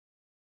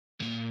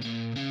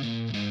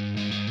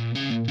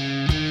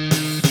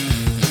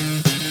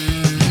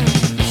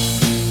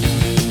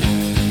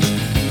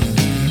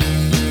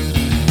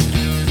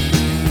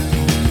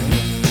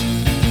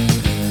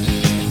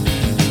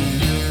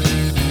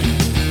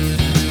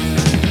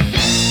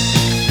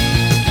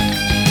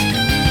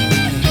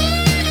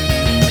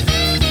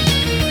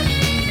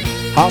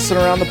Hossing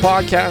Around the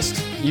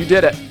podcast. You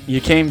did it.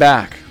 You came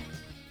back.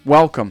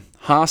 Welcome.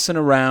 Hossing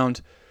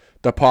Around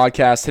the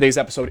podcast. Today's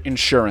episode,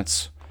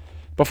 insurance.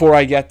 Before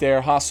I get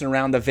there, Hossing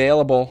Around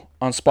available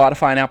on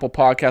Spotify and Apple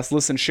Podcasts.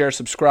 Listen, share,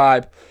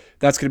 subscribe.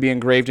 That's going to be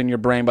engraved in your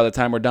brain by the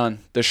time we're done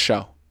this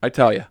show. I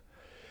tell you.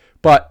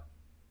 But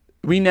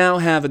we now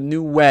have a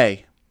new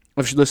way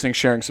of listening,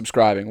 sharing,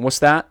 subscribing. What's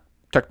that?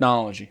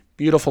 Technology.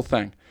 Beautiful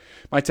thing.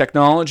 My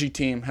technology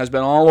team has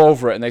been all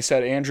over it, and they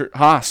said,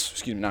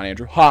 Haas, we need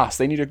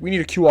a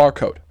QR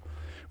code.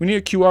 We need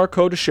a QR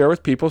code to share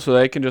with people so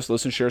they can just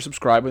listen, share,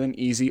 subscribe with an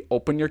easy,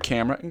 open your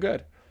camera, and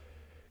good.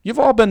 You've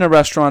all been to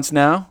restaurants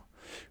now.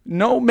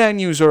 No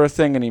menus are a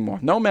thing anymore.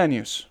 No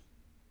menus.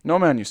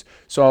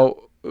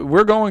 So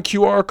we're going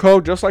QR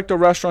code just like the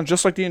restaurant,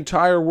 just like the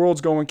entire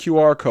world's going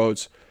QR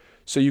codes.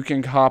 So you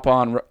can hop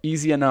on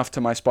easy enough to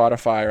my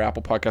Spotify or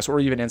Apple Podcasts or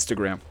even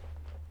Instagram.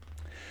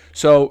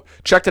 So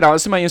check it out.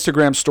 This is my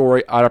Instagram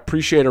story. I'd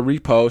appreciate a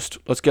repost.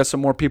 Let's get some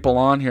more people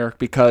on here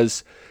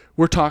because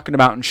we're talking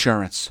about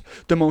insurance.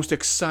 The most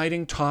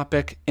exciting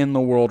topic in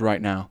the world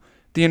right now.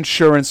 The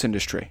insurance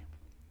industry.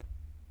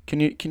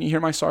 Can you hear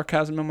my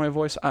sarcasm in my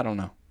voice? I don't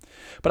know.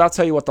 But I'll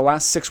tell you what, the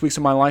last 6 weeks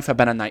of my life have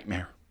been a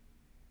nightmare.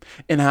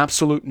 An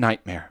absolute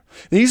nightmare.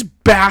 These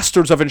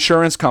bastards of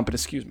insurance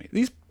companies,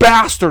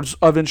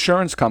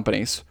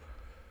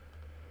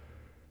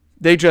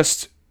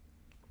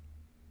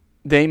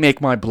 they make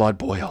my blood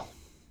boil.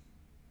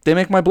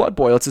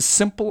 It's as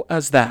simple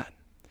as that.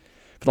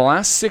 For the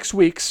last 6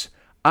 weeks,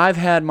 I've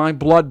had my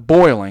blood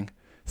boiling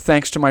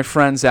thanks to my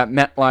friends at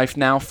MetLife,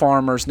 now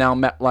Farmers, now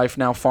MetLife,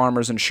 now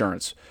Farmers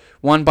Insurance.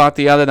 One bought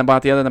the other, then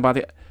bought the other, then bought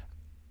the other.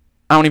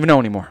 I don't even know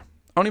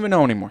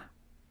anymore.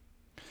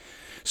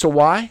 So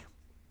why?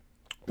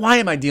 Why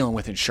am I dealing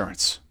with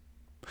insurance?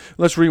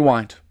 Let's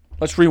rewind.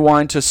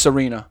 To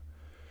Serena.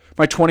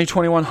 My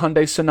 2021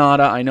 Hyundai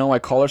Sonata, I know I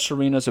call her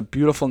Serena, is a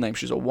beautiful name.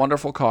 She's a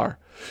wonderful car.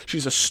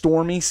 She's a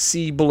stormy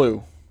sea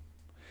blue.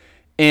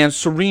 And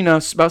Serena,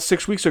 about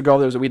 6 weeks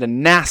ago, we had a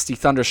nasty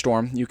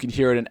thunderstorm. You can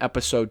hear it in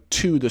episode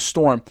 2, The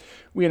Storm.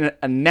 We had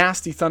a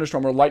nasty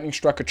thunderstorm where lightning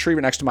struck a tree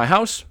right next to my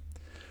house.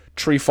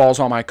 Tree falls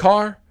on my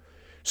car.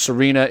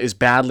 Serena is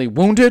badly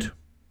wounded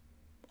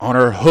on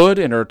her hood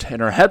and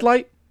her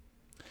headlight.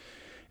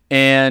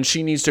 And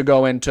she needs to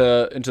go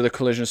into the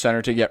collision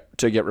center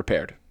to get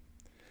repaired.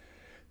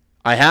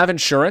 I have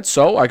insurance,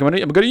 so I'm going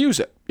to use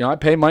it. I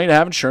pay money to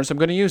have insurance. I'm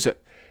going to use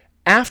it.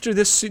 After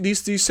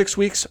these 6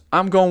 weeks,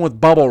 I'm going with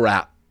bubble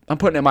wrap. I'm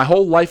putting in my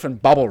whole life in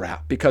bubble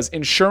wrap because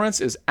insurance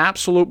is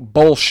absolute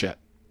bullshit.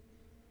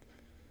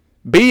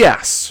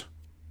 BS.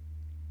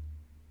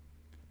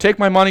 Take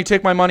my money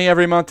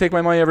every month, and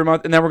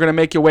then we're going to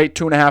make you wait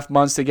 2.5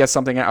 months to get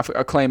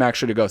a claim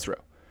actually to go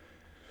through.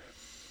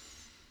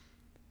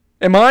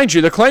 And mind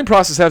you, the claim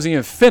process hasn't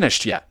even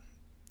finished yet.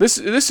 This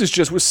is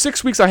just, with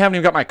 6 weeks, I haven't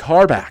even got my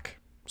car back.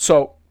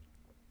 So,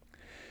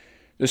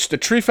 the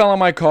tree fell on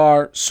my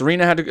car.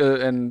 Serena had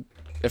to, and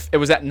if it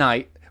was at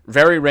night,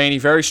 very rainy,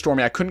 very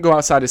stormy. I couldn't go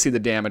outside to see the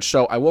damage.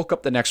 So, I woke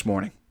up the next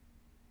morning.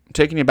 I'm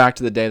taking you back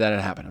to the day that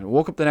it happened. I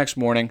woke up the next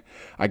morning.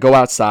 I go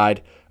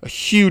outside. A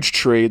huge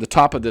tree, the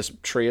top of this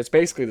tree, it's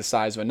basically the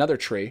size of another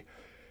tree,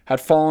 had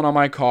fallen on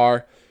my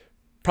car,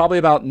 probably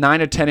about 9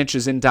 to 10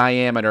 inches in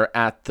diameter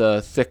at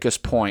the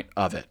thickest point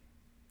of it.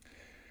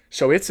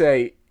 So it's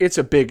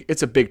a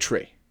big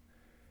tree.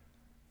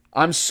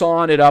 I'm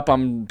sawing it up.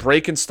 I'm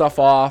breaking stuff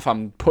off.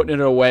 I'm putting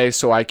it away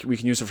so we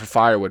can use it for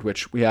firewood,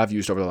 which we have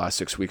used over the last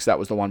 6 weeks. That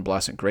was the one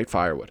blessing. Great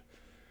firewood.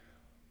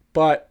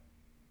 But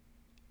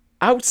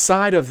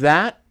outside of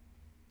that,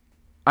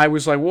 I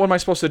was like, what am I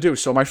supposed to do?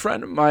 So my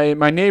friend,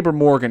 my neighbor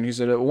Morgan, he's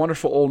a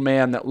wonderful old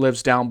man that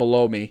lives down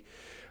below me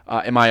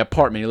in my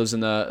apartment. He lives in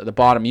the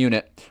bottom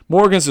unit.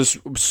 Morgan's this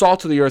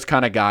salt of the earth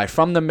kind of guy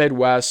from the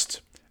Midwest,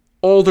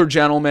 older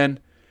gentleman.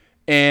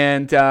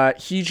 And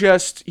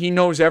he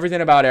knows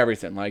everything about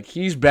everything. Like,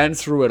 he's been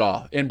through it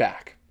all in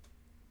back.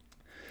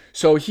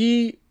 So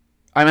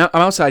I'm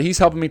outside. He's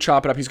helping me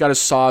chop it up. He's got his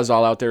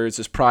Sawzall out there. It's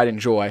his pride and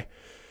joy.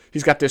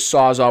 He's got this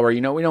Sawzall where, we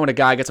know when a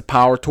guy gets a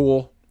power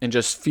tool and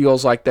just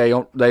feels like they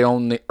own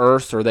the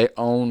earth, or they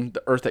own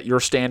the earth that you're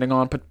standing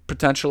on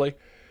potentially.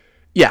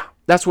 Yeah,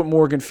 that's what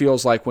Morgan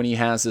feels like when he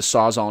has this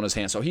Sawzall in his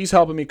hand. So he's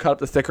helping me cut up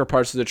the thicker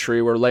parts of the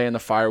tree. We're laying the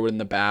firewood in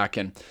the back,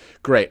 and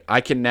great.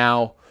 I can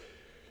now...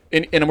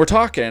 And we're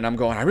talking, and I'm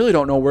going, I really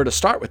don't know where to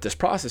start with this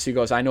process. He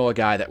goes, I know a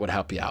guy that would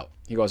help you out.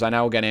 He goes, I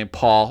know a guy named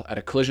Paul at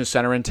a collision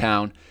center in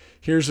town.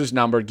 Here's his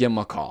number. Give him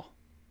a call.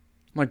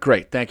 I'm like,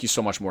 great. Thank you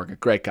so much, Morgan.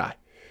 Great guy.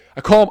 I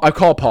call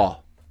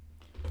Paul.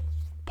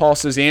 Paul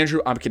says,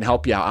 Andrew, I can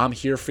help you out. I'm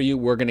here for you.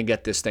 We're going to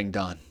get this thing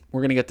done. We're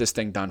going to get this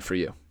thing done for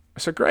you. I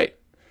said, great.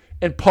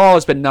 And Paul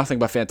has been nothing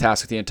but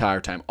fantastic the entire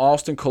time.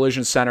 Alston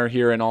Collision Center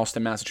here in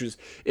Alston,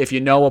 Massachusetts. If you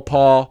know a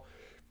Paul...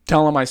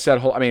 Tell him I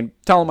said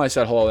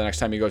hello the next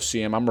time you go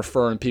see him. I'm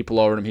referring people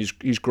over to him.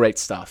 He's great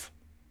stuff.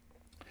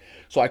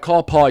 So I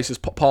call Paul. He says,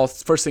 Paul,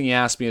 first thing he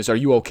asked me is, are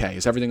you okay?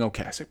 Is everything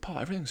okay? I said, Paul,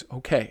 everything's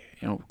okay.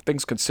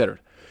 Things considered.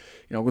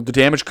 The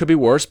damage could be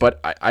worse, but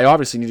I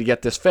obviously need to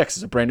get this fixed.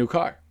 It's a brand new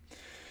car.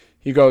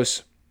 He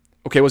goes,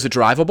 Okay, was it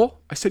drivable?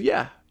 I said,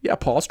 yeah,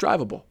 Paul, it's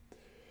drivable.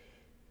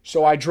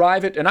 So I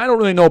drive it, and I don't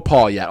really know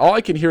Paul yet. All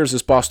I can hear is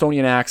this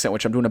Bostonian accent,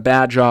 which I'm doing a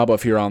bad job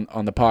of here on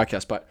the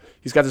podcast. But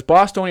he's got this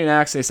Bostonian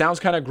accent. He sounds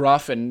kind of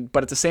gruff,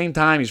 but at the same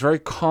time, he's very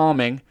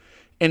calming,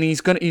 and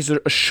he's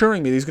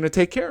assuring me that he's going to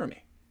take care of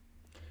me.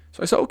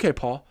 So I said, okay,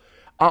 Paul,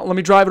 let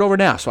me drive it over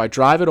now. So I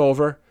drive it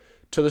over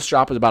to the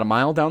shop. It's about a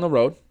mile down the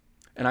road,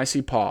 and I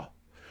see Paul.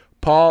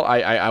 Paul,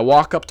 I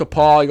walk up to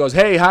Paul. He goes,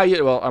 hey, how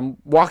you? Well, I'm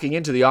walking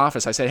into the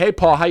office. I said, hey,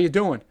 Paul, how you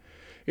doing?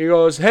 He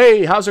goes,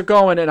 hey, how's it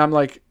going? And I'm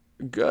like,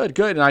 good.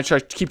 And I try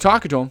to keep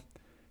talking to him.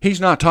 He's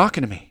not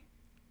talking to me.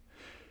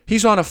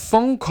 He's on a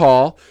phone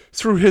call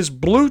through his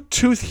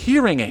Bluetooth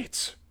hearing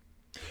aids.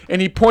 And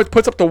he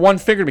puts up the one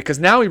finger because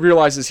now he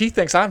realizes he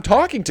thinks I'm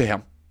talking to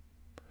him.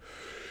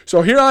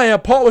 So here I am,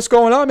 Paul, what's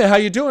going on, man? How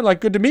you doing?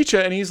 Like, good to meet you.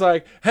 And he's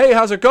like, hey,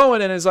 how's it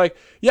going? And he's like,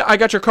 yeah, I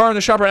got your car in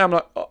the shop right now. I'm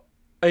like, oh.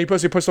 And he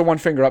puts the one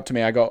finger up to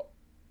me. I go,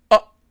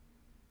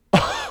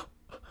 oh.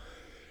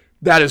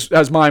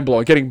 That's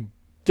mind-blowing.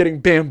 Getting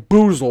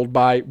bamboozled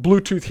by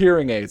Bluetooth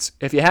hearing aids.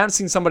 If you haven't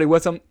seen somebody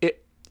with them,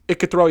 it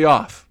could throw you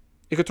off.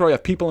 It could throw you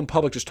off. People in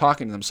public just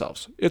talking to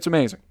themselves. It's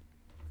amazing.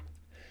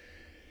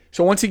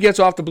 So once he gets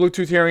off the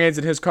Bluetooth hearing aids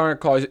in his current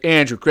call, he's,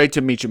 Andrew, great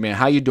to meet you, man.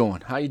 How you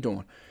doing?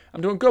 I'm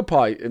doing good,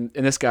 Paul. And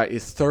this guy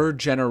is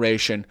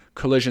third-generation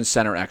collision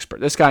center expert.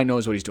 This guy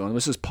knows what he's doing.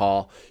 This is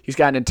Paul. He's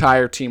got an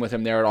entire team with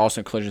him there at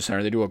Austin Collision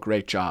Center. They do a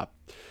great job.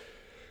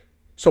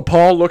 So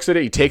Paul looks at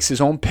it. He takes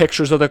his own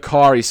pictures of the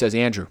car. He says,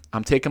 Andrew,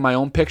 I'm taking my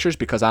own pictures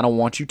because I don't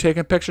want you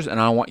taking pictures, and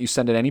I don't want you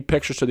sending any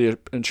pictures to the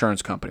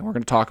insurance company. We're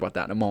going to talk about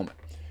that in a moment.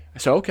 I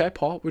said, okay,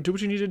 Paul, we'll do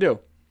what you need to do.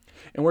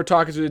 And we're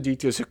talking through the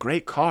details. It's a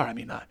great car. I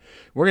mean,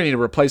 we're going to need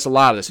to replace a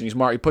lot of this. And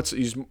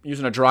he's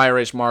using a dry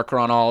erase marker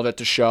on all of it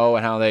to show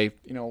and how they,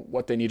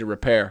 what they need to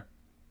repair.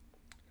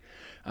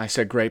 I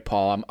said, great,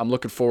 Paul. I'm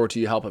looking forward to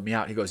you helping me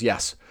out. He goes,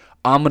 yes,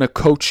 I'm going to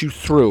coach you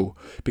through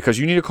because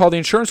you need to call the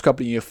insurance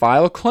company. You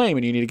file a claim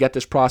and you need to get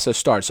this process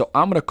started. So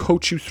I'm going to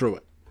coach you through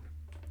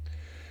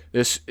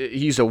it.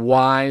 He's a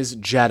wise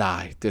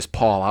Jedi, this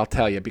Paul, I'll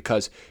tell you,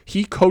 because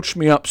he coached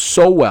me up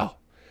so well.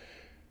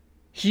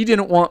 He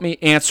didn't want me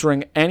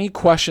answering any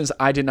questions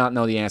I did not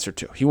know the answer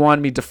to. He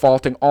wanted me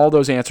defaulting all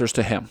those answers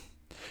to him.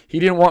 He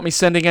didn't want me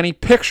sending any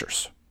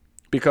pictures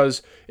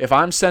because if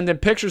I'm sending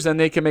pictures, then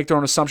they can make their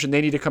own assumption.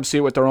 They need to come see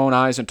it with their own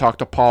eyes and talk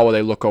to Paul while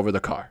they look over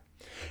the car.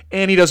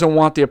 And he doesn't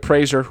want the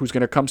appraiser who's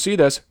going to come see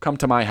this come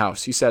to my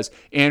house. He says,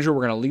 Andrew,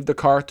 we're going to leave the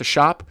car at the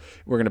shop.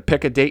 We're going to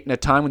pick a date and a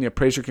time when the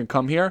appraiser can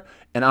come here,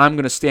 and I'm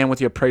going to stand with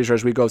the appraiser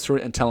as we go through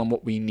it and tell him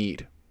what we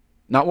need.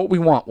 Not what we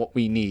want, what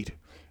we need.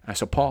 I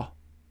said, Paul,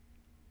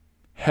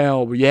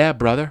 hell yeah,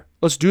 brother.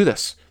 Let's do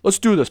this. Let's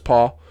do this,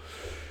 Paul.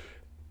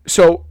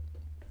 So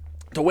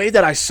the way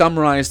that I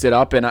summarized it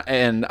up,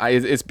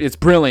 it's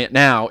brilliant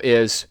now,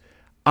 is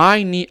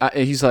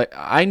he's like,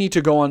 I need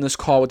to go on this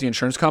call with the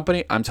insurance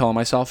company, I'm telling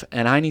myself,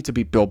 and I need to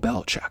be Bill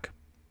Belichick.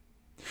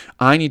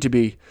 I need to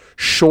be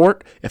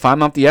short. If I'm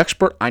not the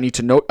expert, I need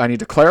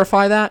to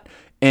clarify that,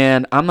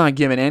 and I'm not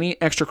giving any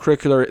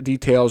extracurricular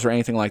details or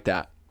anything like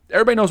that.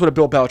 Everybody knows what a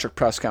Bill Belichick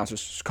press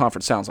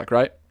conference sounds like,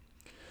 right?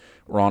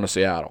 We're on to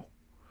Seattle.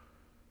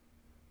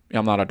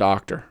 I'm not a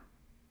doctor.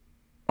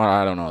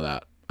 I don't know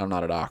that. I'm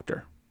not a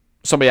doctor.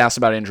 Somebody asked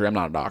about injury. I'm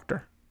not a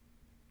doctor.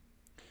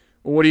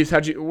 What do you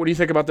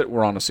think about that?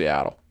 We're on to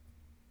Seattle.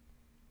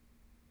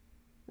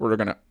 We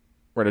got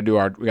to do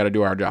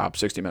our job.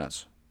 60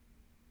 minutes.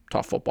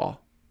 Tough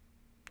football.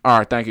 All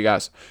right, thank you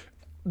guys.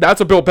 That's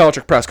a Bill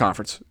Belichick press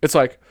conference. It's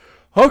like,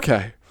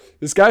 okay,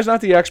 this guy's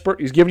not the expert.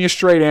 He's giving you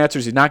straight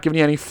answers. He's not giving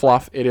you any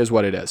fluff. It is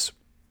what it is.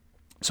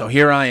 So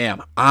here I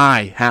am.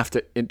 I have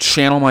to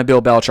channel my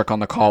Bill Belichick on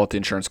the call with the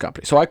insurance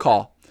company. So I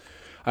call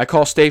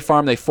State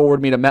Farm. They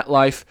forward me to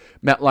MetLife.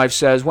 MetLife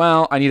says,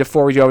 well, I need to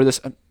forward you over this.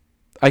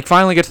 I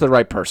finally get to the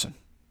right person.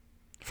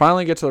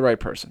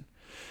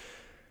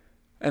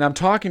 And I'm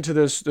talking to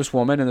this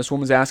woman, and this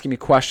woman's asking me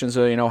questions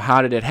of,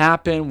 how did it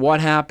happen? What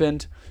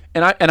happened?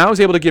 And I was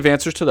able to give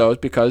answers to those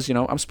because,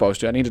 I'm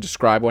supposed to. I need to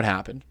describe what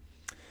happened.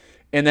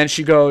 And then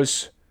she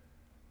goes,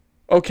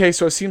 okay,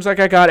 so it seems like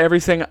I got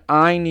everything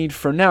I need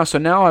for now. So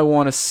now I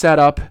want to set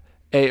up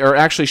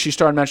she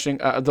started mentioning,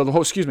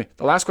 the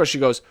last question, she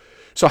goes,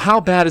 so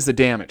how bad is the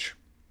damage?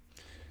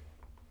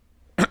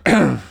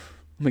 Let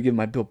me give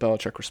my Bill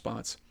Belichick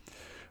response.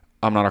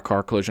 I'm not a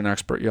car collision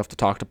expert. You have to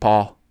talk to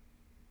Paul.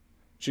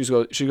 She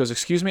goes,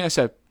 excuse me? I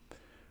said,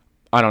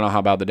 I don't know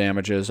how bad the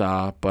damage is,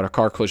 but a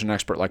car collision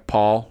expert like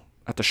Paul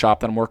at the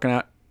shop that I'm working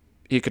at,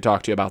 he could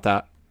talk to you about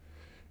that.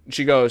 And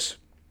she goes,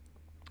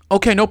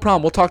 okay, no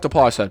problem. We'll talk to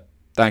Paul. I said,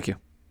 thank you.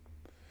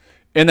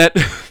 And that,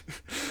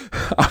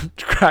 I'm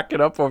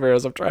cracking up over here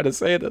as I'm trying to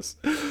say this.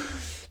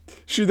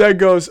 She then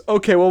goes,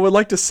 okay, well, we'd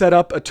like to set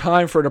up a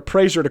time for an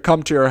appraiser to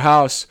come to your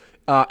house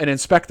and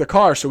inspect the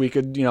car so we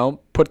could,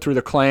 put through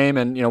the claim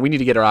and, we need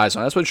to get our eyes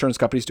on it. That's what insurance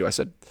companies do. I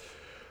said,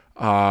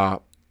 I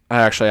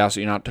actually asked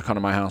you not to come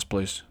to my house,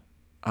 please.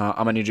 I'm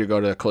going to need you to go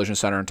to the collision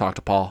center and talk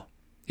to Paul.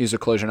 He's a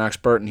collision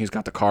expert and he's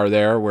got the car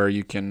there where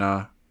you can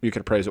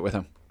appraise it with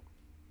him.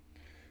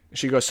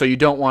 She goes, so you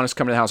don't want us to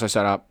come to the house? I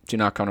said, do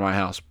not come to my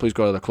house. Please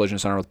go to the collision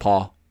center with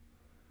Paul.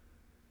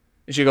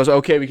 And she goes,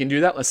 okay, we can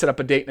do that. Let's set up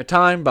a date and a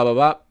time, blah, blah,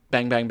 blah.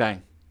 Bang, bang,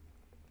 bang.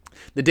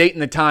 The date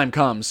and the time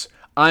comes.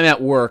 I'm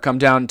at work. I'm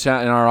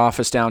downtown in our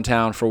office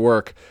downtown for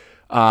work.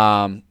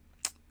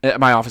 At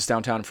my office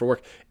downtown for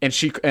work.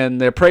 And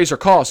the appraiser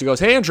calls. He goes,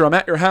 hey, Andrew, I'm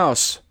at your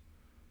house.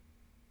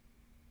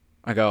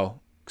 I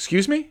go,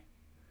 excuse me?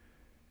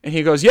 And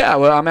he goes, yeah,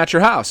 well, I'm at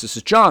your house. This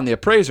is John, the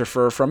appraiser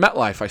for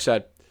MetLife. I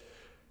said,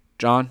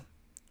 John,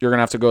 you're going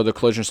to have to go to the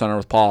collision center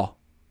with Paul.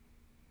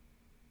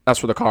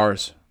 That's where the car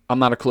is. I'm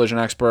not a collision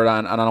expert,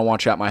 and I don't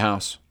want you at my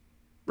house.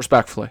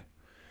 Respectfully.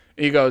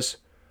 And he goes,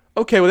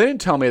 okay, well, they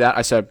didn't tell me that.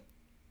 I said,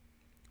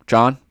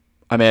 John,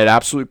 I made it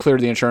absolutely clear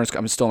to the insurance.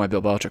 I'm still in my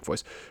Bill Belichick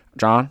voice.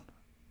 John,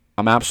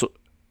 I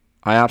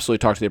absolutely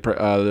talked to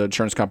the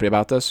insurance company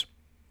about this.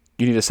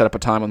 You need to set up a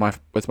time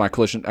with my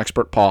collision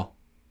expert, Paul.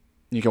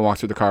 You can walk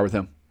through the car with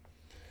him.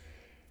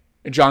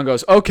 And John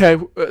goes, okay,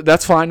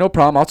 that's fine, no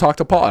problem. I'll talk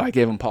to Paul. And I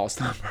gave him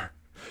Paul's number.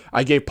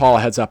 I gave Paul a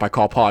heads up. I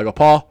call Paul. I go,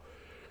 Paul,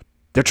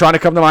 they're trying to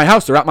come to my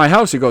house. They're at my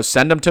house. He goes,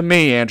 send them to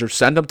me, Andrew.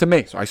 Send them to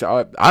me. So I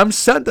said, I'm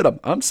sending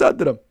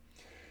them.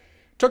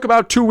 Took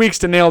about 2 weeks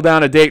to nail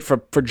down a date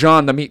for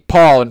John to meet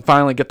Paul and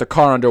finally get the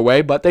car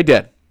underway, but they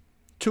did.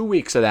 2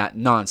 weeks of that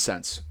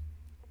nonsense.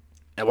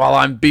 And while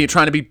I'm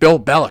trying to be Bill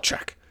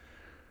Belichick,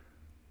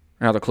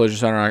 now at the collision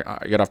center,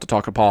 I got to have to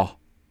talk to Paul.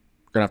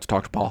 We're going to have to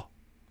talk to Paul.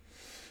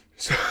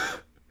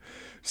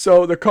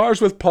 So the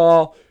car's with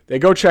Paul. They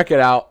go check it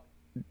out.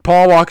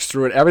 Paul walks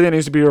through it. Everything that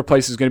needs to be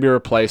replaced is going to be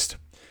replaced.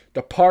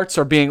 The parts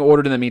are being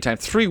ordered in the meantime.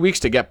 3 weeks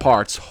to get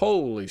parts.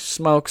 Holy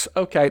smokes.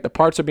 Okay, the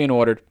parts are being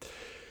ordered.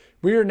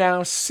 We are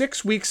now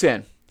 6 weeks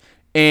in.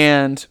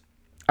 And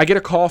I get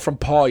a call from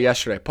Paul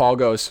yesterday. Paul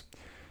goes,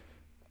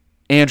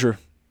 Andrew,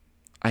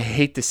 I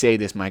hate to say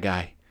this, my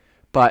guy,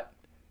 but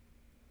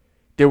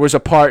there was a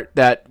part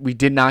that we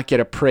did not get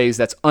appraised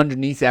that's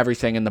underneath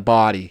everything in the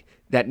body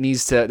that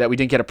we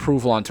didn't get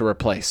approval on to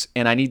replace.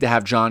 And I need to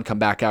have John come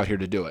back out here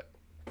to do it.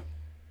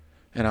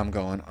 And I'm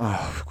going,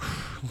 oh,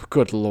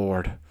 good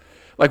Lord.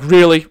 Like,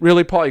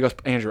 really, Paul? He goes,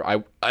 Andrew,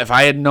 if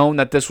I had known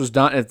that this was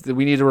done, if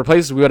we needed to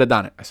replace this, we would have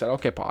done it. I said,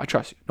 okay, Paul, I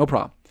trust you. No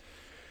problem.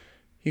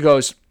 He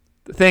goes,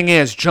 the thing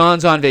is,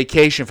 John's on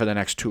vacation for the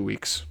next 2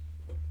 weeks.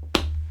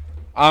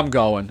 I'm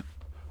going,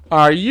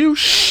 are you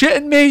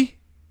shitting me?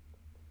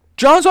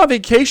 John's on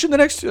vacation the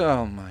next...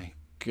 Oh, my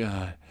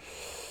God.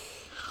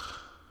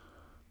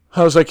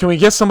 I was like, can we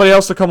get somebody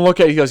else to come look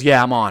at it? He goes,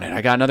 yeah, I'm on it.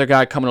 I got another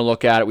guy coming to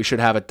look at it. We should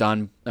have it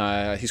done.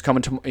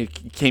 He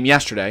came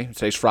yesterday.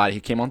 Today's Friday. He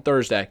came on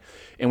Thursday.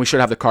 And we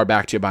should have the car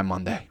back to you by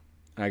Monday.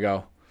 I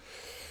go,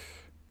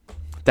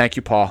 thank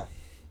you, Paul.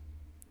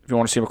 If you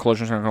want to see what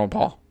collision is going to go with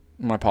Paul.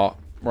 My Paul.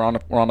 We're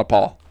on the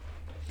Paul.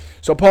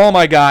 So Paul,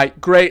 my guy,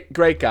 great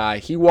guy.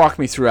 He walked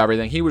me through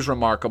everything. He was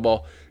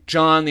remarkable.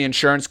 John, the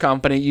insurance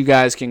company, you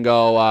guys can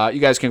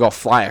go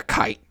fly a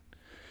kite.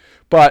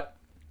 But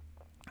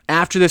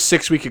after this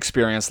 6-week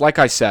experience, like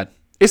I said,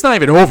 it's not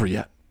even over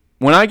yet.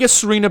 When I get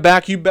Serena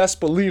back, you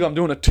best believe I'm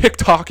doing a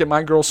TikTok at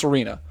my girl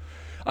Serena.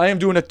 I am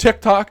doing a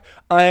TikTok.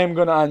 I am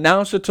going to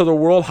announce it to the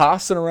world,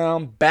 hossing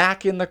around,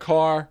 back in the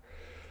car,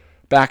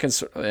 back in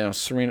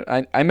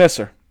Serena. I miss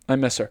her.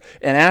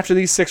 And after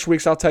these 6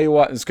 weeks, I'll tell you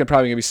what, it's probably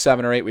going to be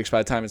 7 or 8 weeks by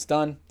the time it's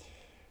done.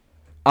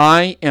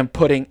 I am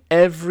putting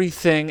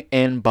everything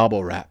in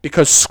bubble wrap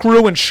because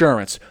screw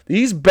insurance.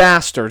 These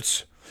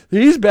bastards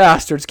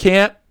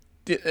can't.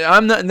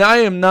 I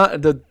am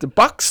not. The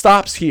buck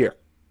stops here.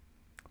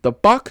 The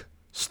buck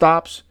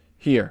stops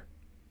here.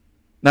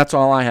 That's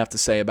all I have to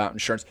say about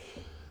insurance.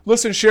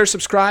 Listen, share,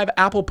 subscribe,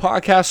 Apple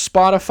Podcasts,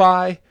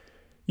 Spotify.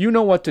 You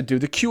know what to do.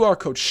 The QR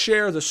code.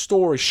 Share the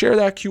story. Share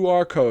that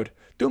QR code.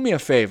 Do me a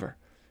favor.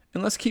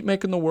 And let's keep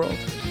making the world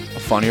a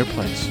funnier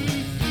place.